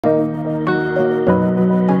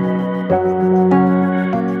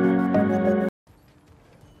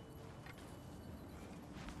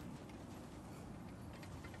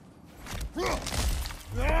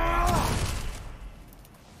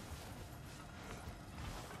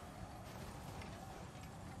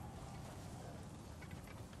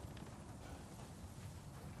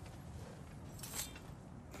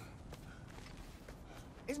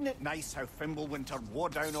Isn't it nice how Fimbulwinter wore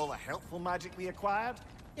down all the helpful magic we acquired?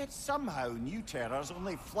 Yet somehow new terrors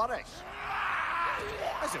only flourish.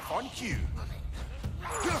 As if on cue.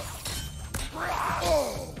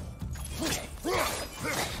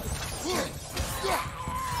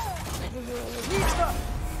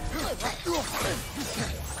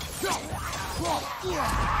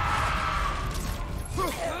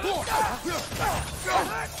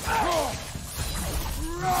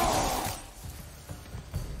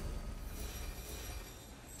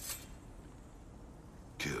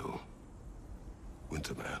 Kill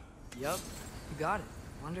Winterman. Yup, you got it.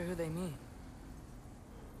 Wonder who they mean.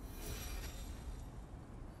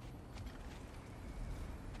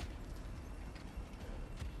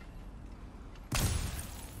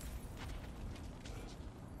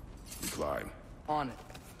 We climb. On it.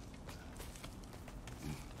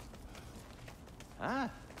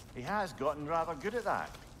 Ah, he has gotten rather good at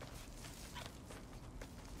that.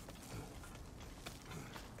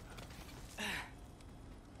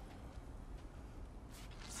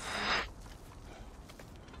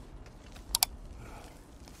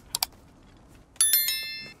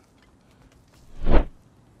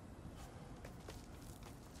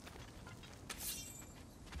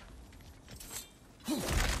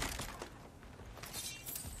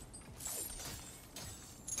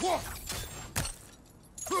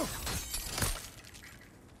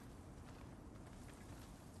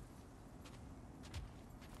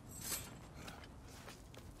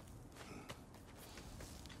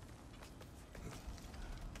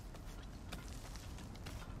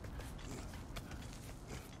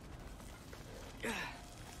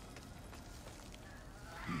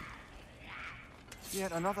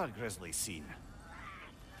 Yet another grisly scene.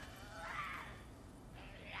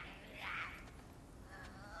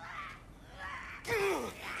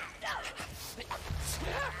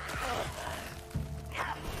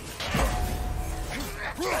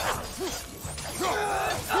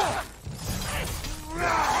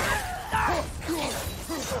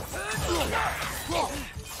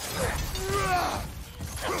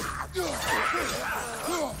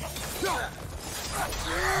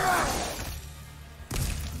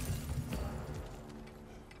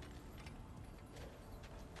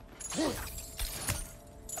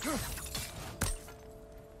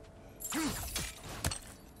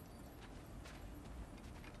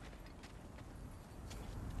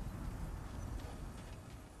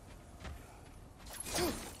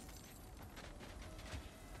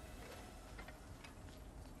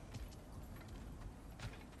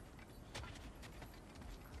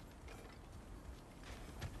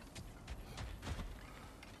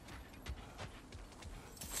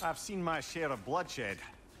 I've seen my share of bloodshed,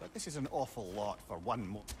 but this is an awful lot for one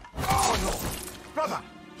more. Oh no! Brother!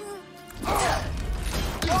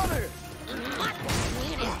 Brother! What's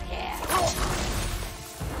needed here?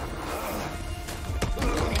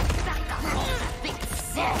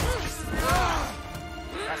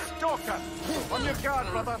 A stalker! On your guard,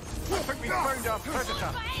 brother! I think we found our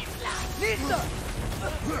predator! Nita!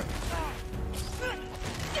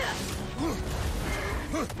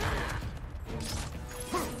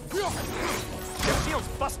 Your shield's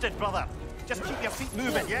busted, brother! Just keep your feet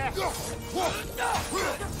moving, yeah?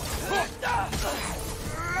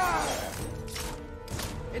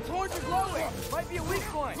 Its horns are glowing! Might be a weak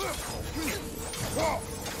point!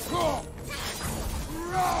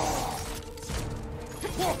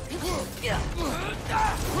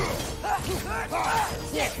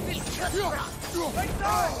 Right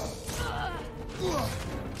side!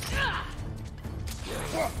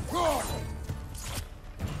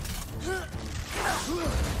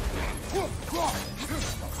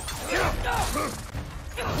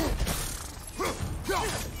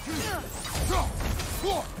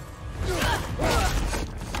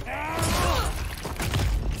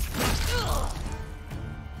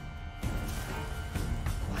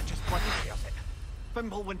 Just what hears it.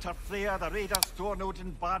 Fimbulwinter Freya, the raiders, Thornode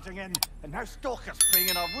and barging in, and now stalkers preying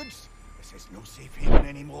in our woods. This is no safe haven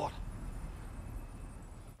anymore.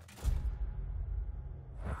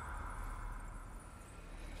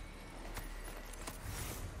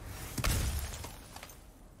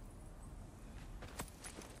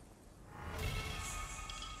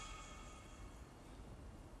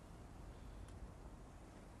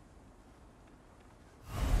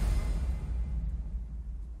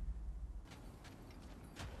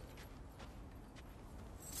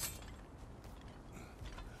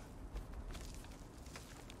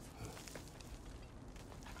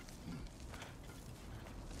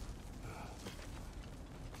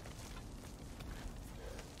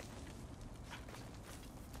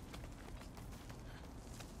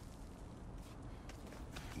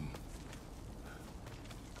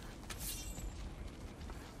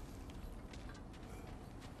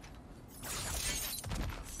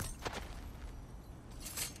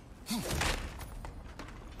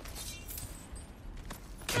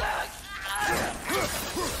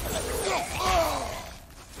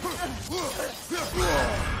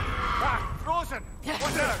 Ah, frozen!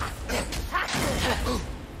 Watch out!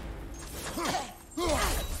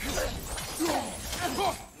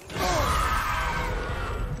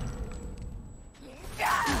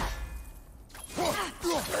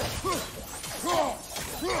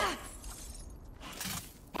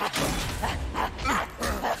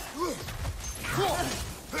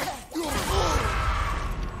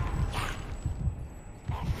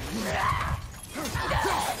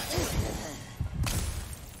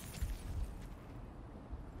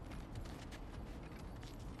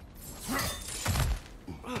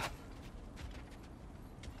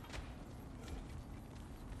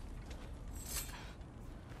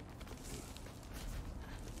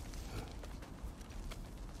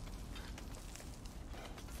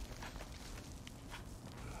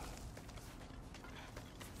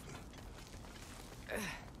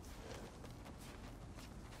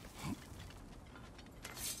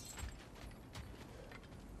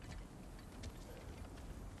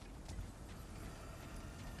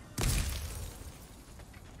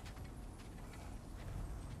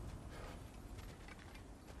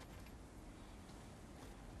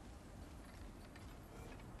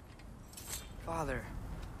 Father,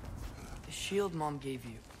 the shield Mom gave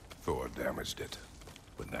you. Thor damaged it.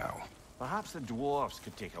 But now, Perhaps the dwarves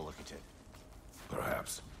could take a look at it.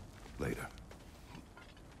 perhaps, later.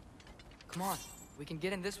 Come on, we can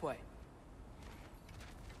get in this way.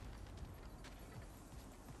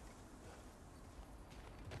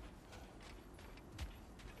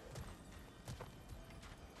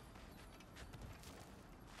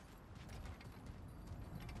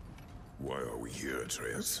 Why are we here,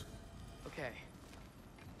 Atreus? Okay.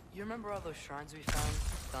 You remember all those shrines we found,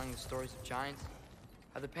 telling the stories of giants?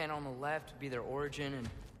 How the panel on the left would be their origin, and the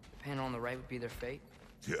panel on the right would be their fate?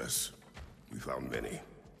 Yes. We found many.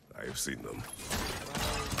 I have seen them.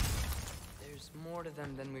 Well, there's more to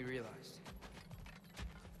them than we realized.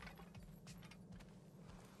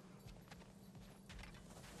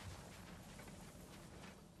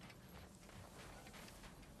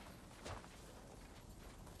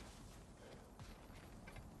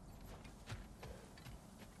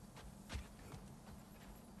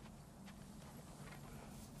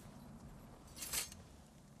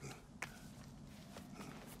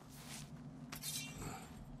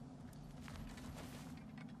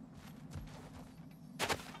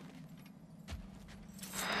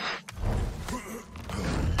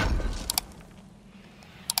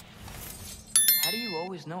 How do you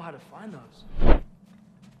always know how to find those?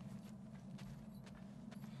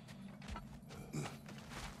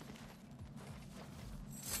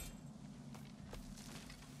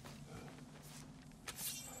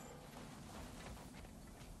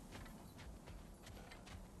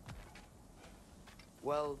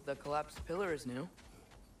 Well, the collapsed pillar is new,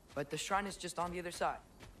 but the shrine is just on the other side.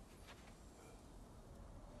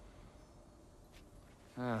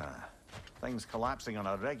 Ah, things collapsing on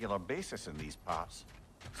a regular basis in these parts.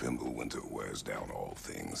 Fimbulwinter wears down all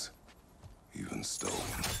things, even stone.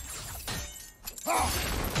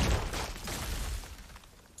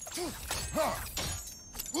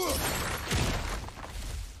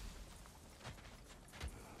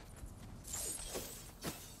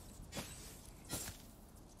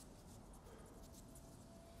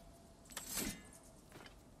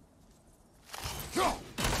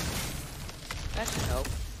 That should help.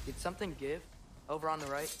 Did something give? Over on the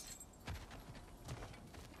right?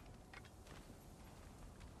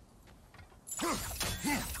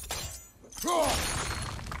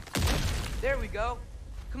 There we go.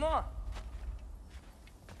 Come on.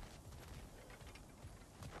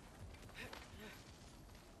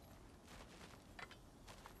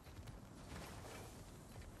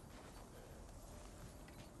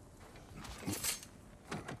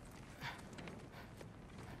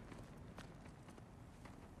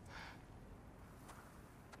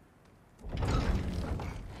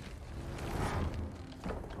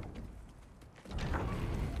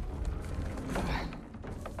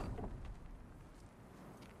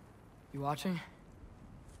 You watching?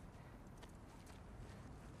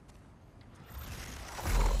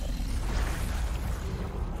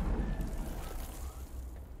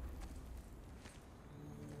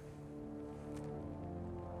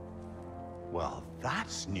 Well,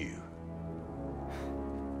 that's new.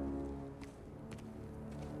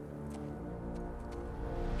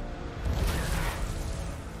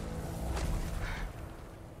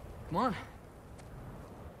 Come on.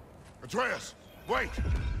 Atreus, wait!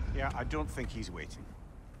 Yeah, I don't think he's waiting.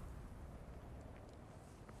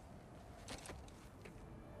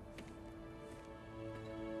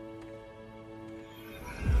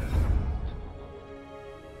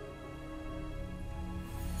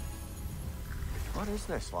 What is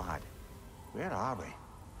this, lad? Where are we?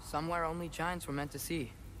 Somewhere only giants were meant to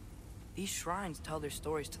see. These shrines tell their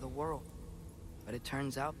stories to the world. But it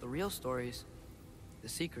turns out the real stories, the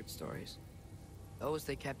secret stories, those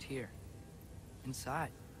they kept here,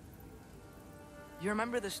 inside. You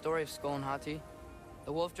remember the story of Skull and Hati,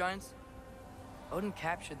 the wolf giants? Odin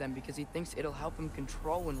captured them because he thinks it'll help him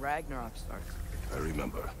control when Ragnarok starts. I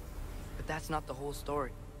remember. But that's not the whole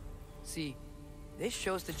story. See, this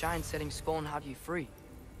shows the giants setting Skull and Hati free.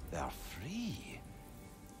 They're free?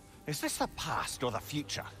 Is this the past or the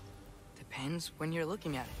future? Depends when you're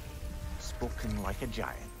looking at it. Spoken like a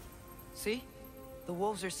giant. See? The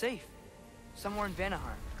wolves are safe. Somewhere in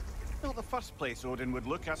Vanaheim. Not the first place Odin would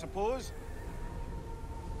look, I suppose.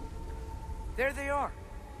 There they are,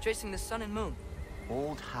 chasing the sun and moon.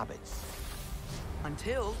 Old habits.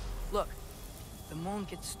 Until, look, the moon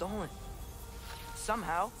gets stolen.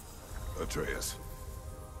 Somehow. Atreus.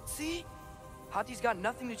 See? Hati's got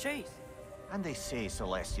nothing to chase. And they say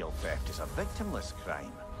celestial theft is a victimless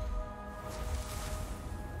crime.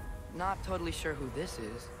 Not totally sure who this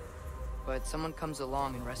is, but someone comes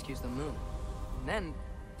along and rescues the moon. And then,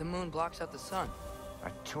 the moon blocks out the sun.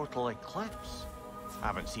 A total eclipse. I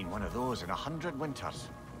haven't seen one of those in 100 winters.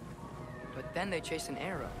 But then they chase an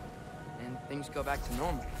arrow, and things go back to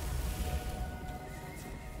normal.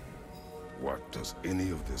 What does any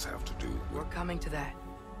of this have to do with... We're coming to that.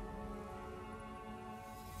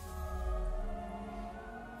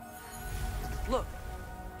 Look,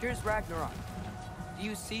 here's Ragnarok. Do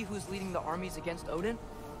you see who's leading the armies against Odin?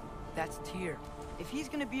 That's Tyr. If he's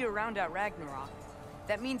gonna be around at Ragnarok,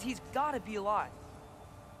 that means he's gotta be alive.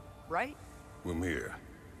 Right? Mimir,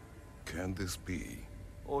 can this be?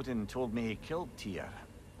 Odin told me he killed Tyr,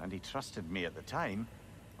 and he trusted me at the time,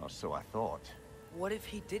 or so I thought. What if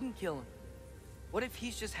he didn't kill him? What if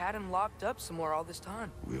he's just had him locked up somewhere all this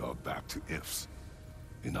time? We are back to ifs.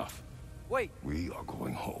 Enough. Wait, We are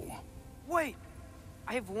going home. wait!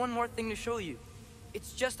 I have one more thing to show you.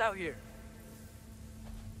 It's just out here.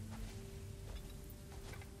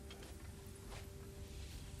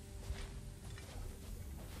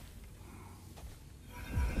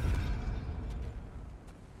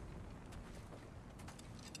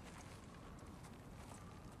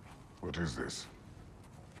 What is this?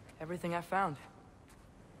 Everything I found.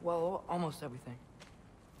 Well, almost everything.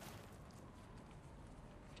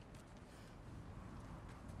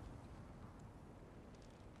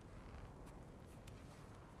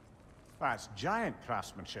 That's giant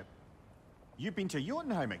craftsmanship. You've been to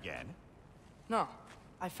Jotunheim again? No,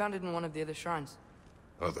 I found it in one of the other shrines.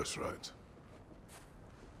 Other shrines.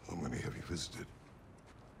 How many have you visited?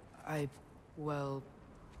 Well,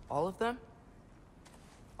 all of them?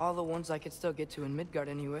 All the ones I could still get to in Midgard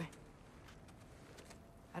anyway.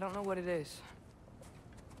 I don't know what it is,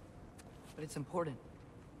 but it's important.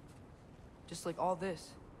 Just like all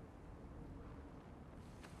this.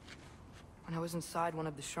 When I was inside one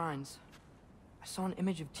of the shrines, I saw an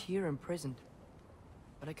image of Tyr imprisoned,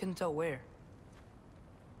 but I couldn't tell where.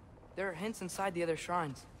 There are hints inside the other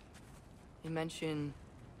shrines. They mention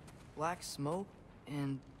black smoke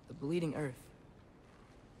and the bleeding earth.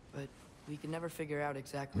 But we could never figure out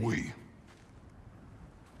exactly. We.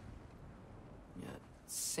 Yeah,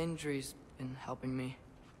 Sindri's been helping me.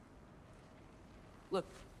 Look,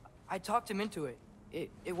 I talked him into it.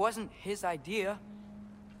 It wasn't his idea.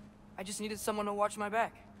 I just needed someone to watch my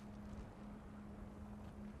back.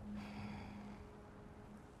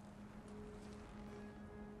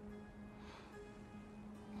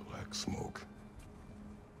 Black smoke.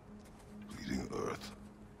 Bleeding earth.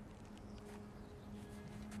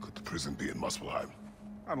 Could the prison be in Muspelheim?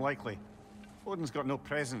 Unlikely. Odin's got no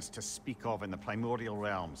presence to speak of in the primordial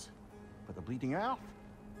realms. But the Bleeding Earth?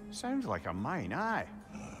 Sounds like a mine, aye.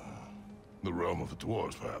 The realm of the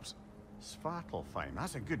dwarves, perhaps? Svartalfheim,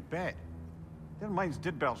 that's a good bet. Their mines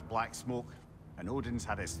did belch black smoke, and Odin's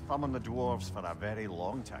had his thumb on the dwarves for a very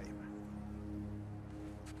long time.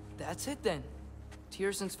 That's it then.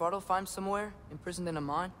 Tyr's in Svartalfheim somewhere, imprisoned in a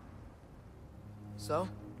mine. So,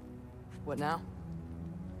 what now?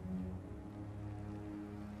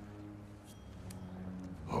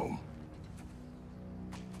 Home.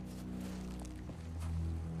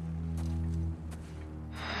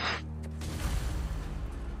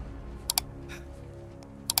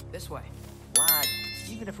 This way. Lad,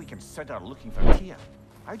 even if we consider looking for Tyr,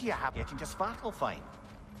 how do you have getting to Svartalfheim?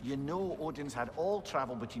 You know Odin's had all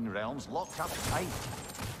travel between realms locked up tight.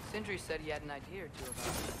 Sindri said he had an idea or two about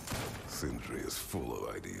it. Sindri is full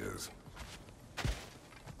of ideas.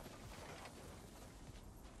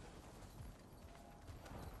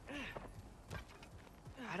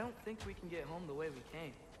 I don't think we can get home the way we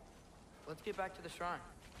came. let's get back to the shrine.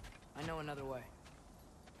 I know another way.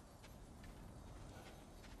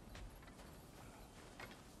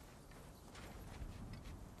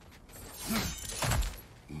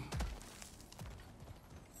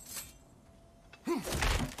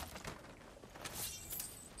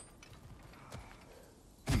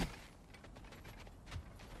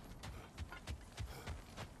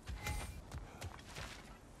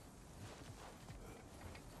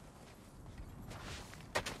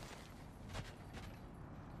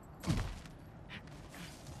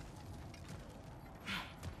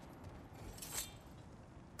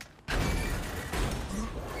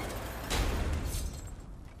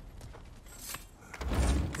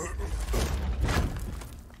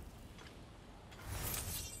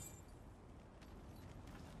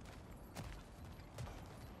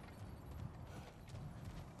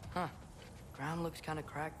 Huh. Ground looks kind of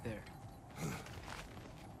cracked there.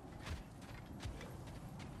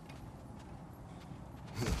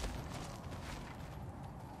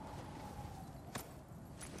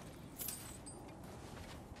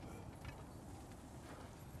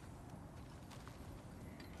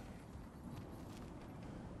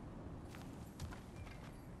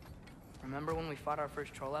 Remember when we fought our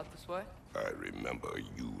first troll out this way? I remember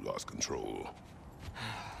you lost control.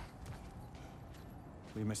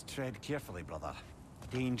 We must tread carefully, brother.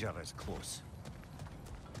 Danger is close.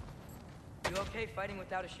 You okay fighting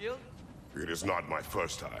without a shield? It is not my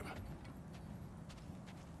first time.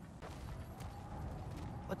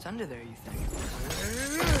 What's under there, you think?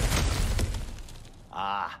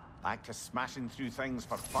 Ah, back to smashing through things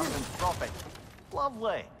for fun and profit.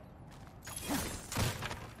 Lovely.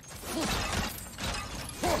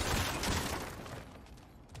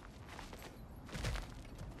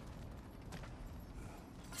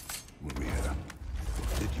 Maria,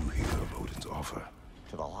 what did you hear of Odin's offer?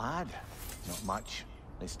 To the lad? Not much.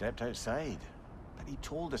 They stepped outside. But he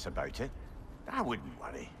told us about it. I wouldn't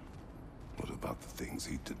worry. What about the things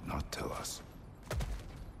he did not tell us?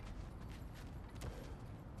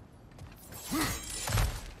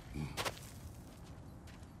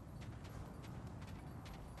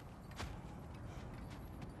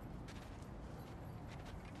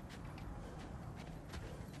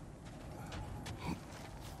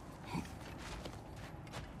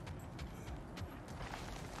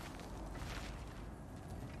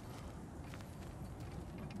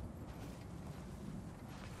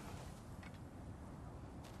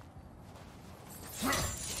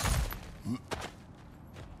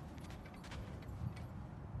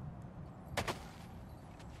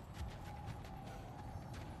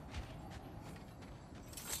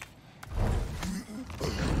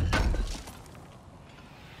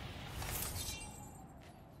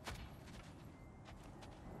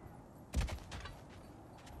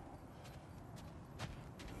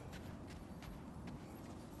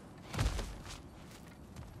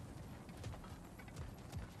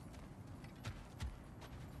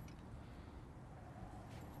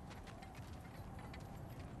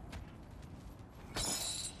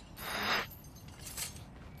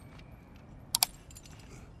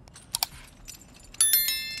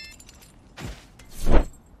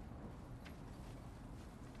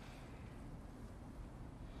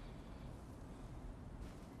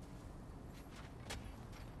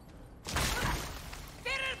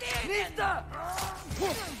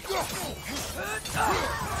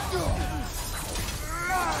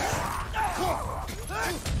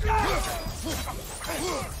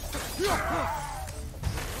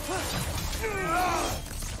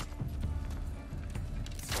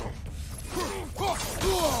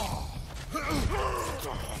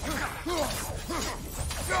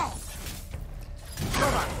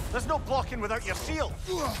 There's no blocking without your shield.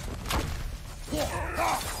 Phew.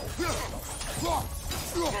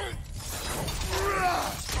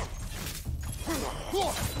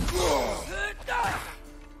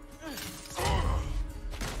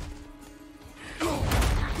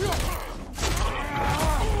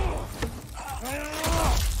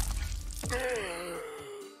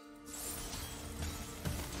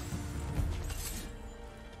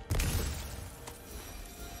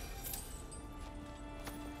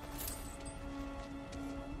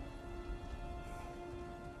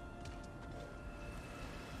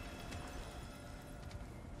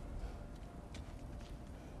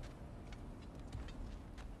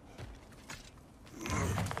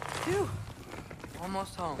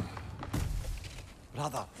 Almost home.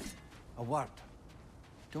 Brother, a word.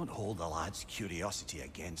 Don't hold the lad's curiosity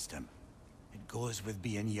against him. It goes with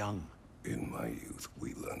being young. In my youth,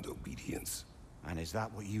 we learned obedience. And is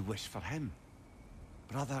that what you wish for him?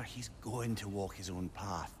 Brother, he's going to walk his own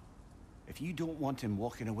path. If you don't want him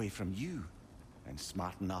walking away from you, then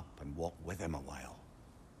smarten up and walk with him a while.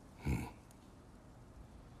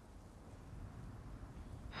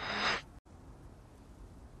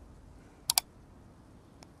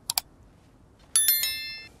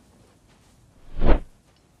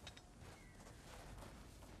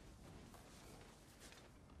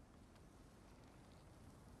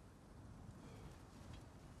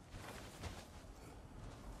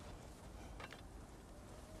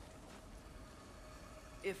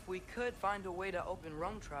 If we could find a way to open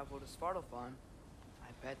realm travel to Svartalfheim,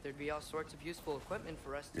 I bet there'd be all sorts of useful equipment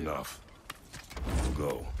for us to... Enough. We'll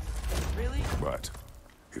go. Really? But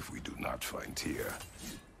if we do not find Tyr,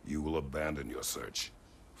 you will abandon your search.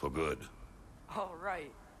 For good. All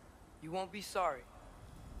right. You won't be sorry.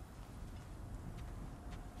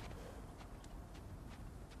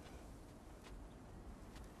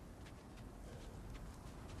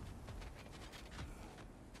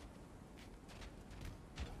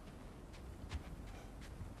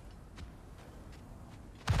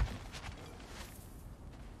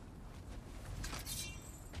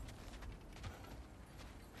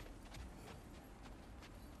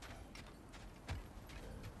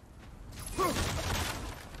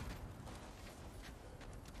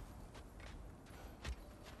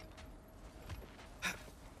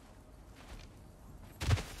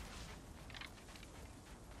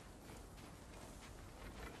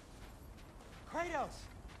 Kratos!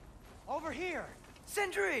 Over here!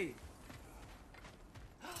 Sindri!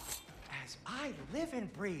 As I live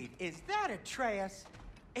and breathe, is that Atreus?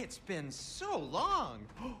 It's been so long!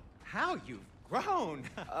 How you've grown!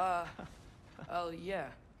 Oh, yeah.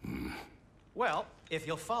 Well, if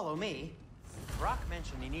you'll follow me, Brock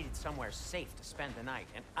mentioned he needed somewhere safe to spend the night,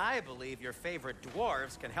 and I believe your favorite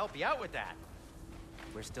dwarves can help you out with that.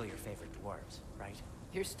 We're still your favorite dwarves, right?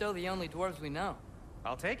 You're still the only dwarves we know.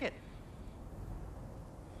 I'll take it.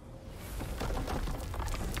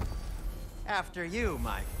 After you,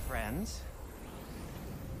 my friends.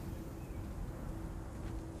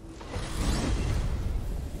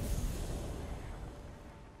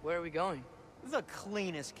 Where are we going? The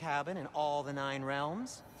cleanest cabin in all the 9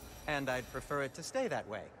 realms. And I'd prefer it to stay that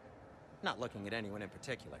way. Not looking at anyone in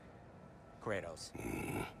particular. Kratos.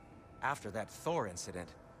 After that Thor incident,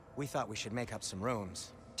 we thought we should make up some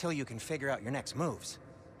rooms, till you can figure out your next moves.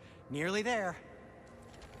 Nearly there.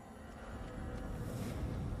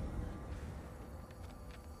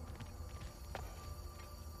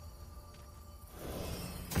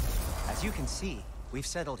 As you can see, we've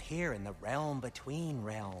settled here in the realm between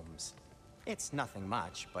realms. It's nothing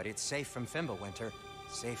much, but it's safe from Fimbulwinter,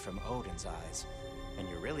 safe from Odin's eyes. And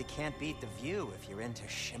you really can't beat the view if you're into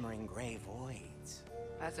shimmering gray voids.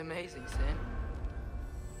 That's amazing, Sin.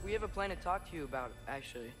 We have a plan to talk to you about,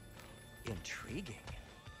 actually. Intriguing.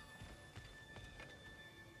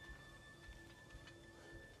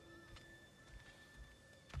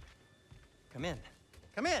 Come in.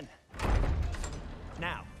 Come in!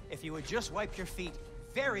 Now, if you would just wipe your feet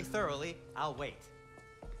very thoroughly, I'll wait.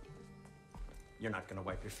 You're not gonna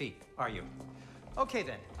wipe your feet, are you? Okay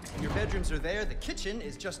then, your bedrooms are there, the kitchen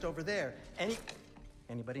is just over there.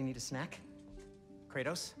 Anybody need a snack?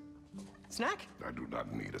 Kratos? Snack? I do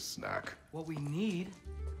not need a snack. What we need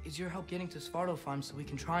is your help getting to Svartalfheim so we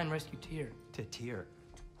can try and rescue Tyr. To Tyr?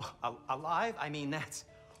 Alive? I mean, that's...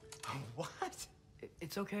 What?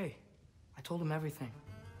 It's okay. I told him everything.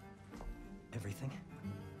 Everything?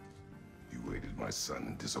 You aided my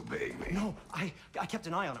son disobeying me. No, I kept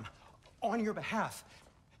an eye on him. On your behalf.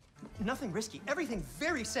 Nothing risky, everything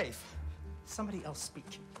very safe. Somebody else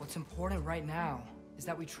speak. What's important right now is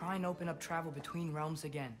that we try and open up travel between realms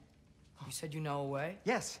again. You said you know a way?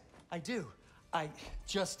 Yes, I do.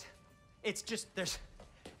 It's just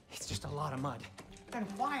a lot of mud. Then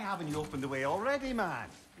why haven't you opened the way already, man?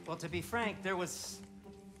 Well, to be frank, there was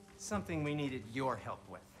something we needed your help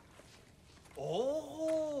with.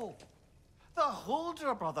 Oh! The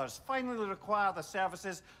Holder brothers finally require the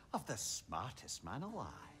services of the smartest man alive.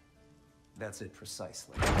 That's it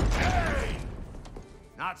precisely. Hey!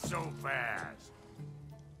 Not so fast.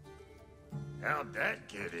 How'd that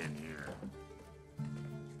get in here?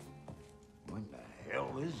 What the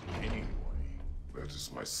hell is it anyway? That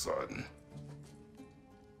is my son.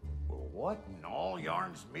 Well, what in all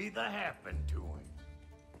yarns me that happened to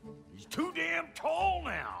him? He's too damn tall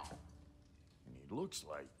now. And he looks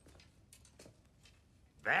like...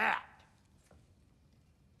 that.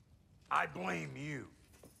 I blame you.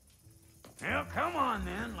 Well, come on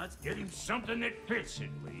then. Let's get him something that fits at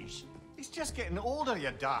least. He's just getting older,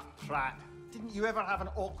 you daft prat. Didn't you ever have an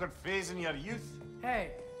awkward phase in your youth?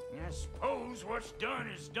 Hey, I suppose what's done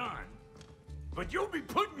is done. But you'll be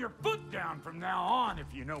putting your foot down from now on if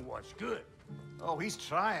you know what's good. Oh, he's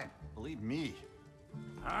trying. Believe me.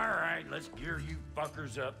 All right, let's gear you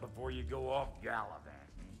fuckers up before you go off gallivanting.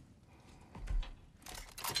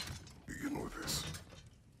 Begin with this.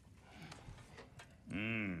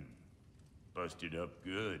 Busted up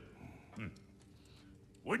good.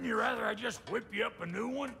 Wouldn't you rather I just whip you up a new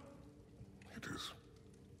one? It is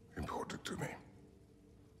important to me.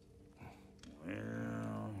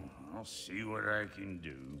 Well, I'll see what I can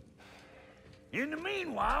do. In the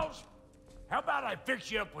meanwhile, how about I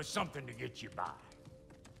fix you up with something to get you by?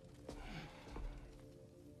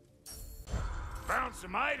 Found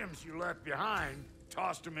some items you left behind,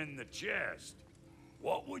 tossed them in the chest.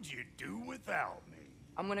 What would you do without me?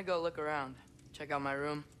 I'm gonna go look around, check out my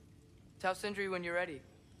room. Tell Sindri when you're ready.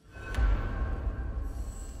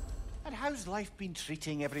 And how's life been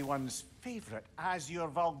treating everyone's favorite Azure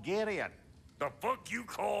Vulgarian? The fuck you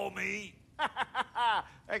call me?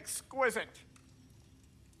 Exquisite.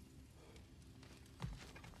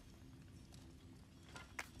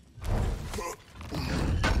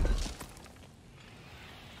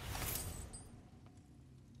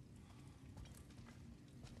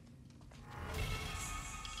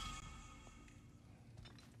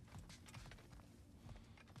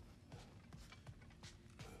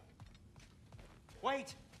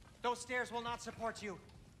 Wait! Those stairs will not support you.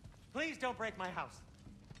 Please don't break my house.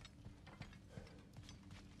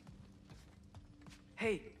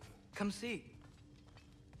 Hey, come see.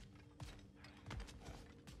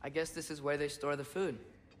 I guess this is where they store the food.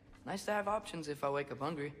 Nice to have options if I wake up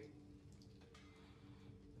hungry.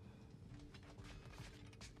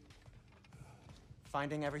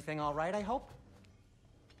 Finding everything all right, I hope?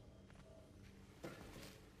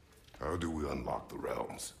 How do we unlock the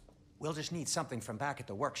realms? We'll just need something from back at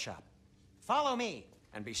the workshop. Follow me,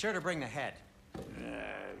 and be sure to bring the head.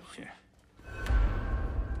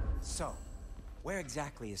 So, where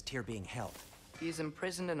exactly is Tyr being held? He's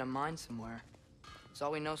imprisoned in a mine somewhere. That's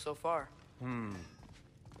all we know so far.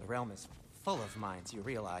 The realm is full of mines, you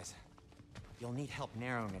realize. You'll need help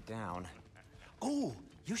narrowing it down. Oh,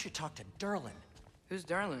 you should talk to Durlin. Who's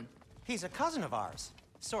Derlin? He's a cousin of ours,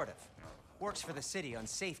 sort of. Works for the city on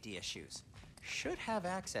safety issues. Should have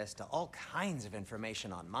access to all kinds of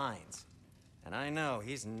information on mines. And I know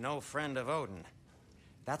he's no friend of Odin.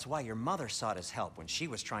 That's why your mother sought his help when she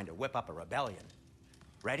was trying to whip up a rebellion.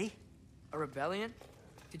 Ready? A rebellion?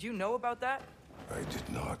 Did you know about that? I did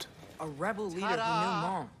not. A rebel leader who knew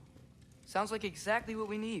Mom. Sounds like exactly what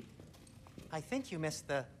we need. I think you missed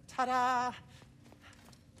the ta-da.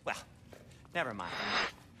 Well, never mind.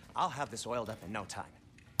 I'll have this oiled up in no time.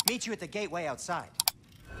 Meet you at the gateway outside.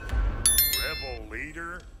 Rebel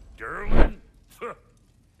leader? Durlin?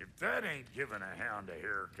 If that ain't giving a hound a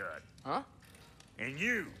haircut. Huh? And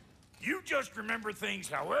you just remember things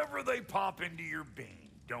however they pop into your being,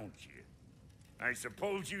 don't you? I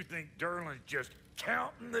suppose you think Durlin's just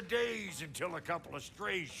counting the days until a couple of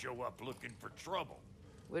strays show up looking for trouble.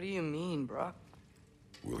 What do you mean, Brock?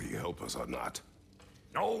 Will he help us or not?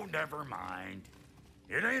 No, never mind.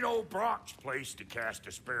 It ain't old Brock's place to cast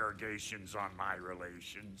asparagations on my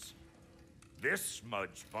relations. This smudge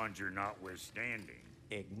sponger notwithstanding.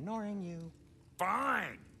 Ignoring you.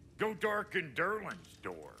 Fine. Go darken Durlin's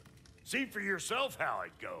door. See for yourself how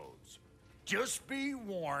it goes. Just be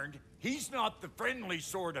warned, he's not the friendly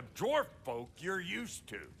sort of dwarf folk you're used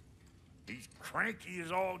to. He's cranky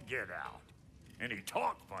as all get out. And he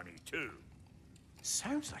talk funny, too.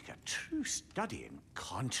 Sounds like a true study in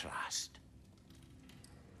contrast.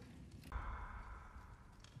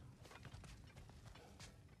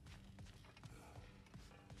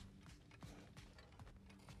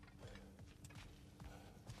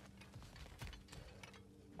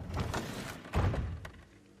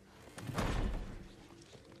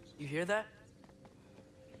 You hear that?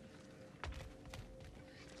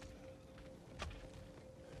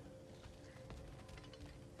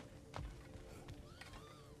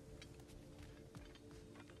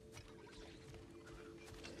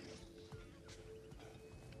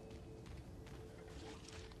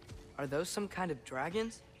 Are those some kind of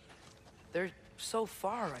dragons? They're so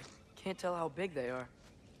far, I can't tell how big they are.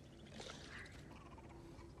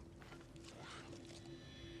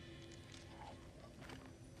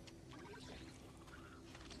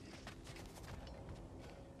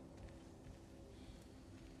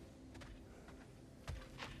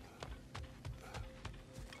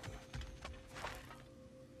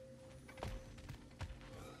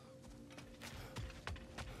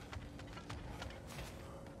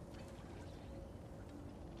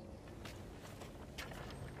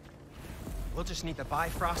 We'll just need the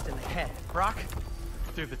Bifrost and the head. Brock,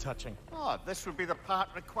 do the touching. Oh, this would be the part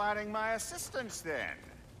requiring my assistance then.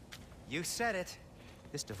 You said it.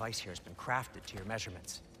 This device here has been crafted to your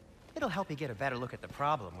measurements. It'll help you get a better look at the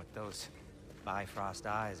problem with those Bifrost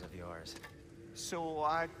eyes of yours. So,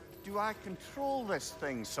 do I control this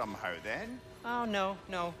thing somehow then? Oh, no.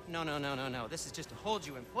 This is just to hold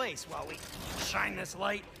you in place while we shine this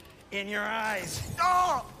light in your eyes.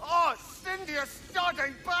 Oh! Oh, Cindy, you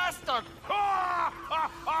sodding bastard!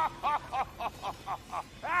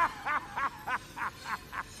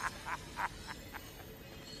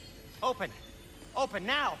 Open! Open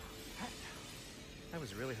now! I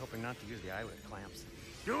was really hoping not to use the eyelid clamps.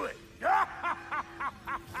 Do it.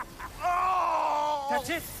 Oh! That's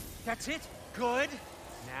it! That's it! Good!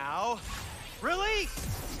 Now, release!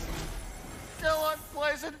 Still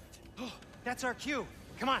unpleasant. That's our cue.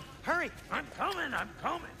 Come on, hurry! I'm coming.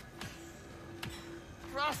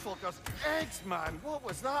 Grasswalker's eggs, man. What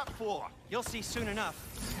was that for? You'll see soon enough.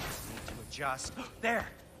 Need to adjust. There!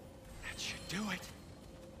 That should do it.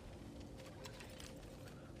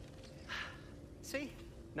 See?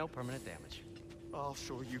 No permanent damage. I'll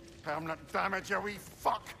show you permanent damage, you wee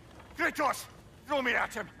fuck. Kratos, throw me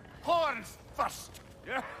at him. Horns first.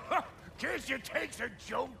 Guess it takes a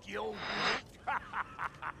joke, you old...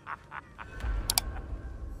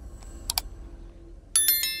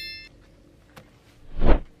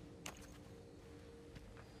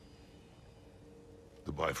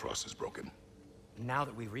 The Bifrost is broken. Now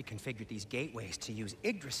that we've reconfigured these gateways to use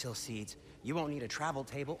Yggdrasil seeds, you won't need a travel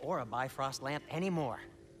table or a Bifrost lamp anymore.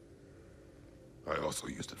 I also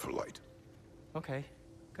used it for light. Okay,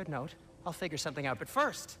 good note. I'll figure something out, but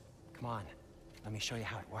first, come on, let me show you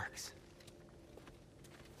how it works.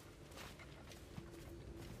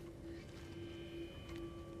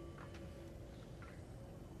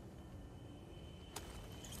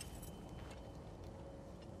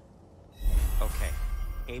 Okay,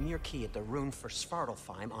 aim your key at the rune for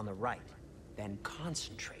Svartalfheim on the right, then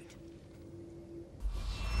concentrate.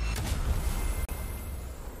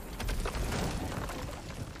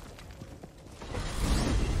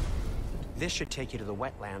 This should take you to the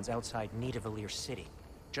wetlands outside Nidavellir City.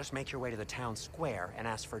 Just make your way to the town square and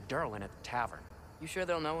ask for Durlin at the tavern. You sure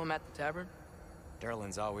they'll know him at the tavern?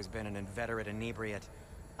 Durlin's always been an inveterate inebriate.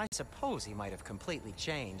 I suppose he might have completely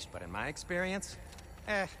changed, but in my experience,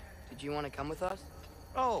 Did you want to come with us?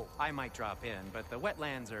 Oh, I might drop in, but the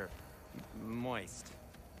wetlands are moist.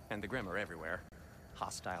 And the Grim are everywhere.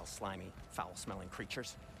 Hostile, slimy, foul-smelling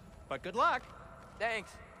creatures. But good luck!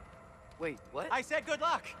 Thanks. Wait, what? I said good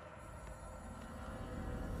luck!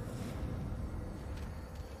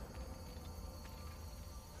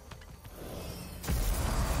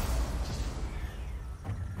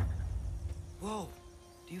 Whoa,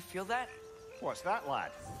 do you feel that? What's that,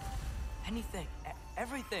 lad? Anything,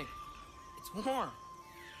 everything. It's warm.